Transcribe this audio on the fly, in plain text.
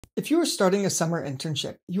If you are starting a summer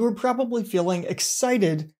internship, you are probably feeling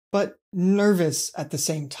excited but nervous at the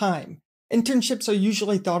same time. Internships are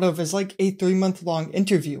usually thought of as like a 3-month-long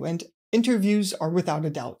interview, and interviews are without a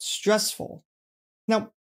doubt stressful.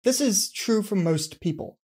 Now, this is true for most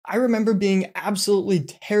people. I remember being absolutely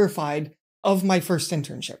terrified of my first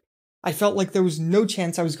internship. I felt like there was no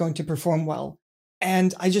chance I was going to perform well,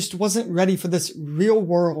 and I just wasn't ready for this real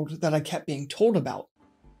world that I kept being told about.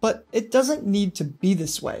 But it doesn't need to be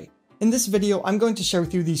this way. In this video, I'm going to share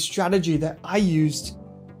with you the strategy that I used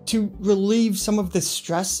to relieve some of this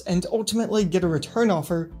stress and ultimately get a return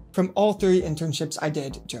offer from all 3 internships I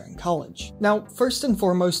did during college. Now, first and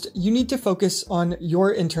foremost, you need to focus on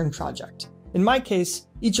your intern project. In my case,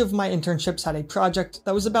 each of my internships had a project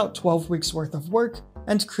that was about 12 weeks worth of work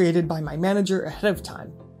and created by my manager ahead of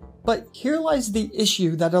time. But here lies the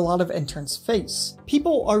issue that a lot of interns face.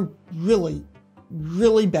 People are really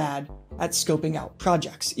bad at scoping out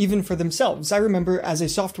projects, even for themselves. I remember as a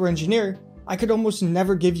software engineer, I could almost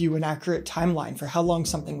never give you an accurate timeline for how long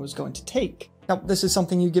something was going to take. Now, this is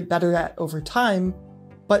something you get better at over time,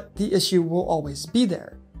 but the issue will always be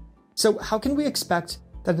there. So how can we expect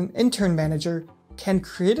that an intern manager can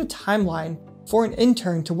create a timeline for an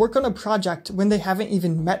intern to work on a project when they haven't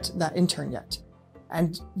even met that intern yet?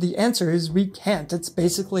 And the answer is we can't. It's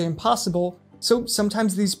basically impossible. So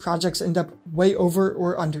sometimes these projects end up way over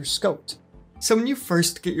or under scoped. So when you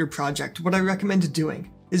first get your project, what I recommend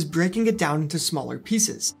doing is breaking it down into smaller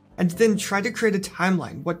pieces, and then try to create a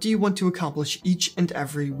timeline. What do you want to accomplish each and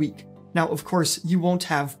every week? Now, of course, you won't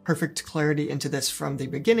have perfect clarity into this from the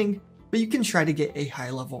beginning, but you can try to get a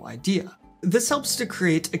high-level idea. This helps to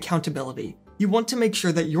create accountability. You want to make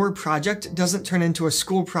sure that your project doesn't turn into a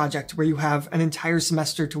school project where you have an entire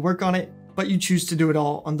semester to work on it, but you choose to do it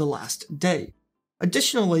all on the last day.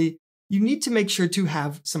 Additionally, you need to make sure to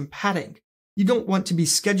have some padding. You don't want to be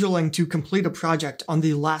scheduling to complete a project on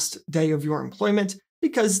the last day of your employment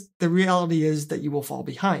because the reality is that you will fall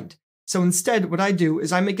behind. So instead, what I do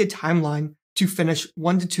is I make a timeline to finish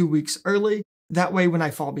 1 to 2 weeks early. That way, when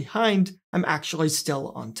I fall behind, I'm actually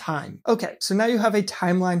still on time. Okay, so now you have a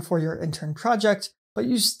timeline for your intern project, but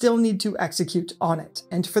you still need to execute on it.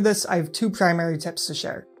 And for this, I have 2 primary tips to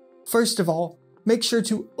share. First of all, make sure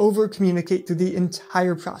to over-communicate through the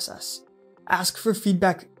entire process. Ask for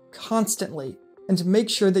feedback constantly, and make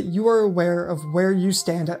sure that you are aware of where you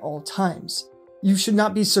stand at all times. You should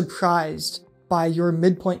not be surprised by your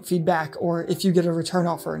midpoint feedback or if you get a return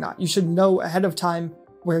offer or not. You should know ahead of time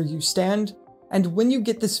where you stand. And when you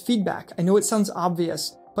get this feedback, I know it sounds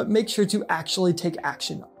obvious, but make sure to actually take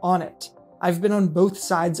action on it. I've been on both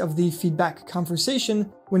sides of the feedback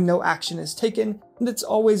conversation when no action is taken, and it's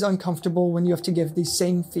always uncomfortable when you have to give the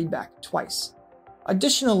same feedback twice.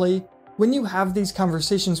 Additionally, when you have these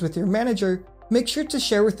conversations with your manager, make sure to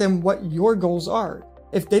share with them what your goals are.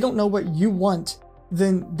 If they don't know what you want,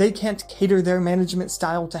 then they can't cater their management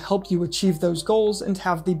style to help you achieve those goals and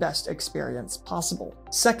have the best experience possible.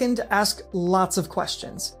 Second, ask lots of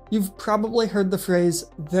questions. You've probably heard the phrase,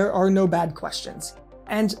 "there are no bad questions."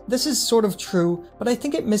 And this is sort of true, but I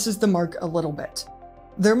think it misses the mark a little bit.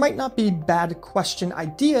 There might not be bad question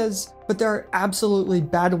ideas, but there are absolutely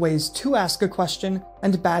bad ways to ask a question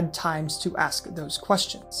and bad times to ask those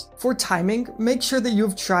questions. For timing, make sure that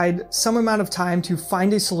you've tried some amount of time to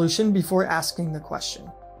find a solution before asking the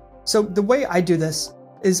question. So the way I do this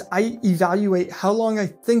is I evaluate how long I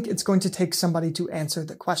think it's going to take somebody to answer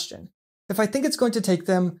the question. If I think it's going to take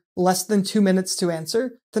them less than 2 minutes to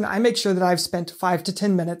answer, then I make sure that I've spent 5 to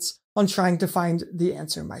 10 minutes on trying to find the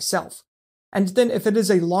answer myself. And then if it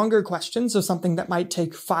is a longer question, so something that might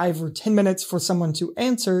take 5 or 10 minutes for someone to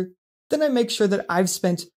answer, then I make sure that I've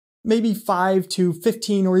spent maybe 5 to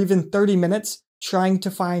 15 or even 30 minutes trying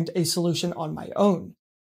to find a solution on my own.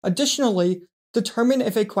 Additionally, determine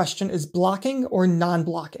if a question is blocking or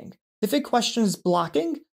non-blocking. If a question is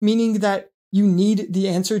blocking, meaning that you need the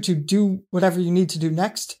answer to do whatever you need to do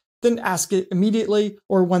next, then ask it immediately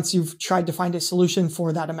or once you've tried to find a solution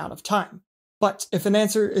for that amount of time. But if an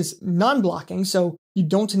answer is non-blocking, so you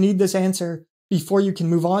don't need this answer before you can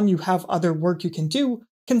move on, you have other work you can do,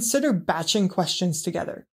 consider batching questions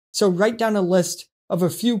together. So write down a list of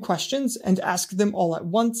a few questions and ask them all at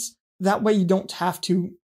once. That way you don't have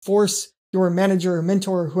to force your manager or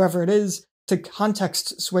mentor or whoever it is to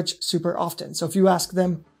context switch super often. So if you ask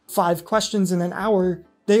them 5 questions in an hour,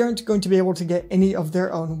 they aren't going to be able to get any of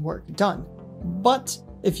their own work done. But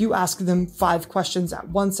if you ask them 5 questions at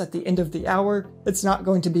once at the end of the hour, it's not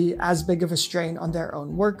going to be as big of a strain on their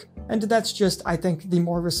own work, and that's just, I think, the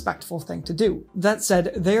more respectful thing to do. That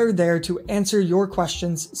said, they're there to answer your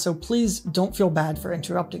questions, so please don't feel bad for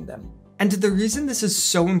interrupting them. And the reason this is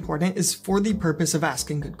so important is for the purpose of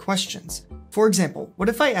asking good questions. For example, what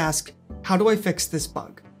if I ask, how do I fix this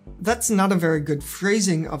bug? That's not a very good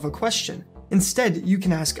phrasing of a question. Instead, you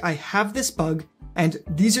can ask, I have this bug, and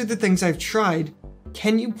these are the things I've tried.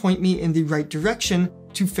 Can you point me in the right direction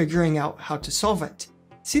to figuring out how to solve it?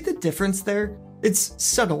 See the difference there? It's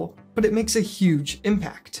subtle, but it makes a huge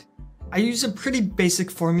impact. I use a pretty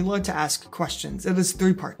basic formula to ask questions. It has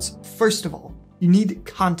 3 parts. First of all, you need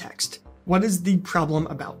context. What is the problem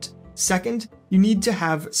about? Second, you need to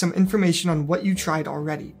have some information on what you tried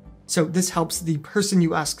already. So this helps the person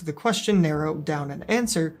you ask the question narrow down an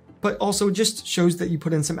answer, but also just shows that you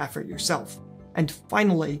put in some effort yourself. And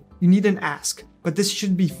finally, you need an ask, but this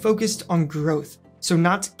should be focused on growth. So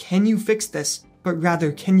not can you fix this, but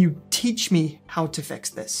rather can you teach me how to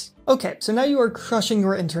fix this? Okay, so now you are crushing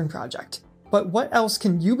your intern project. But what else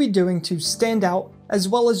can you be doing to stand out as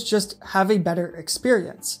well as just have a better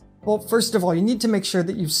experience? Well, first of all, you need to make sure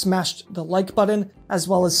that you've smashed the like button as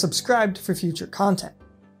well as subscribed for future content.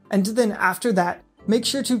 And then after that, make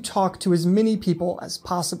sure to talk to as many people as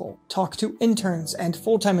possible. Talk to interns and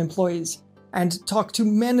full-time employees, and talk to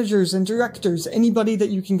managers and directors, anybody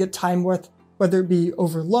that you can get time with, whether it be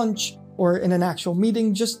over lunch or in an actual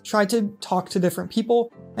meeting. Just try to talk to different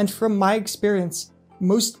people. And from my experience,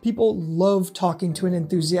 most people love talking to an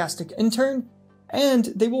enthusiastic intern, and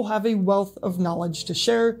they will have a wealth of knowledge to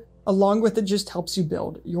share. Along with it just helps you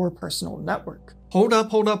build your personal network. Hold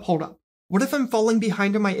up. What if I'm falling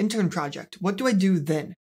behind on my intern project? What do I do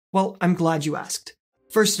then? Well, I'm glad you asked.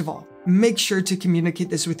 First of all, make sure to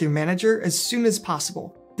communicate this with your manager as soon as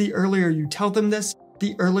possible. The earlier you tell them this,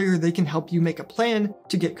 the earlier they can help you make a plan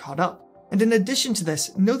to get caught up. And in addition to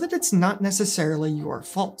this, know that it's not necessarily your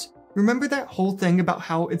fault. Remember that whole thing about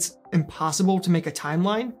how it's impossible to make a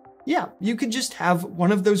timeline? Yeah, you could just have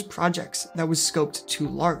one of those projects that was scoped too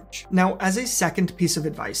large. Now, as a second piece of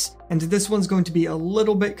advice, and this one's going to be a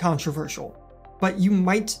little bit controversial, but you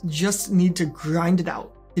might just need to grind it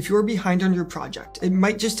out. If you're behind on your project, it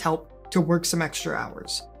might just help to work some extra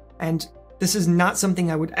hours. And this is not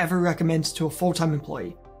something I would ever recommend to a full-time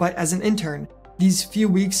employee, but as an intern, these few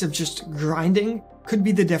weeks of just grinding could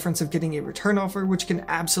be the difference of getting a return offer, which can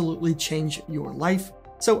absolutely change your life.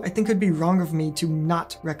 So I think it'd be wrong of me to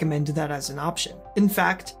not recommend that as an option. In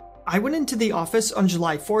fact, I went into the office on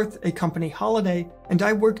July 4th, a company holiday, and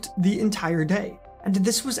I worked the entire day. And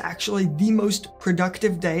this was actually the most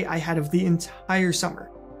productive day I had of the entire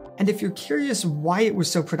summer. And if you're curious why it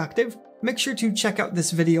was so productive, make sure to check out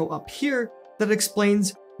this video up here that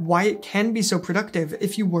explains why it can be so productive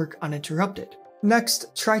if you work uninterrupted.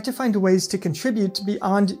 Next, try to find ways to contribute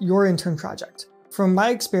beyond your intern project. From my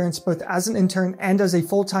experience, both as an intern and as a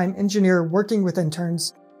full-time engineer working with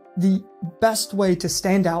interns, the best way to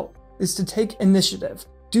stand out is to take initiative,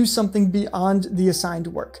 do something beyond the assigned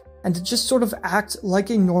work, and to just sort of act like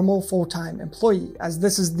a normal full-time employee, as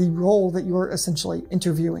this is the role that you're essentially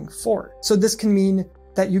interviewing for. So this can mean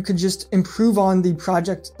that you could just improve on the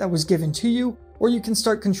project that was given to you, or you can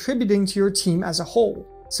start contributing to your team as a whole.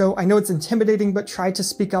 So I know it's intimidating, but try to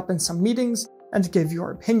speak up in some meetings and give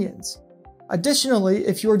your opinions. Additionally,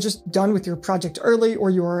 if you're just done with your project early or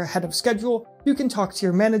you're ahead of schedule, you can talk to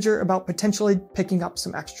your manager about potentially picking up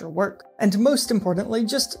some extra work. And most importantly,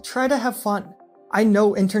 just try to have fun. I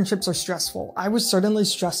know internships are stressful. I was certainly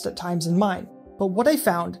stressed at times in mine. But what I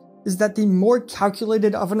found is that the more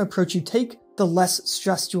calculated of an approach you take, the less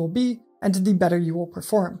stressed you will be and the better you will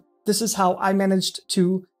perform. This is how I managed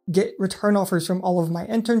to get return offers from all of my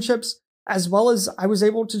internships, as well as I was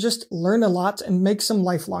able to just learn a lot and make some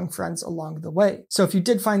lifelong friends along the way. So if you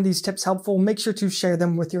did find these tips helpful, make sure to share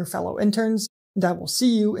them with your fellow interns, and I will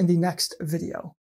see you in the next video.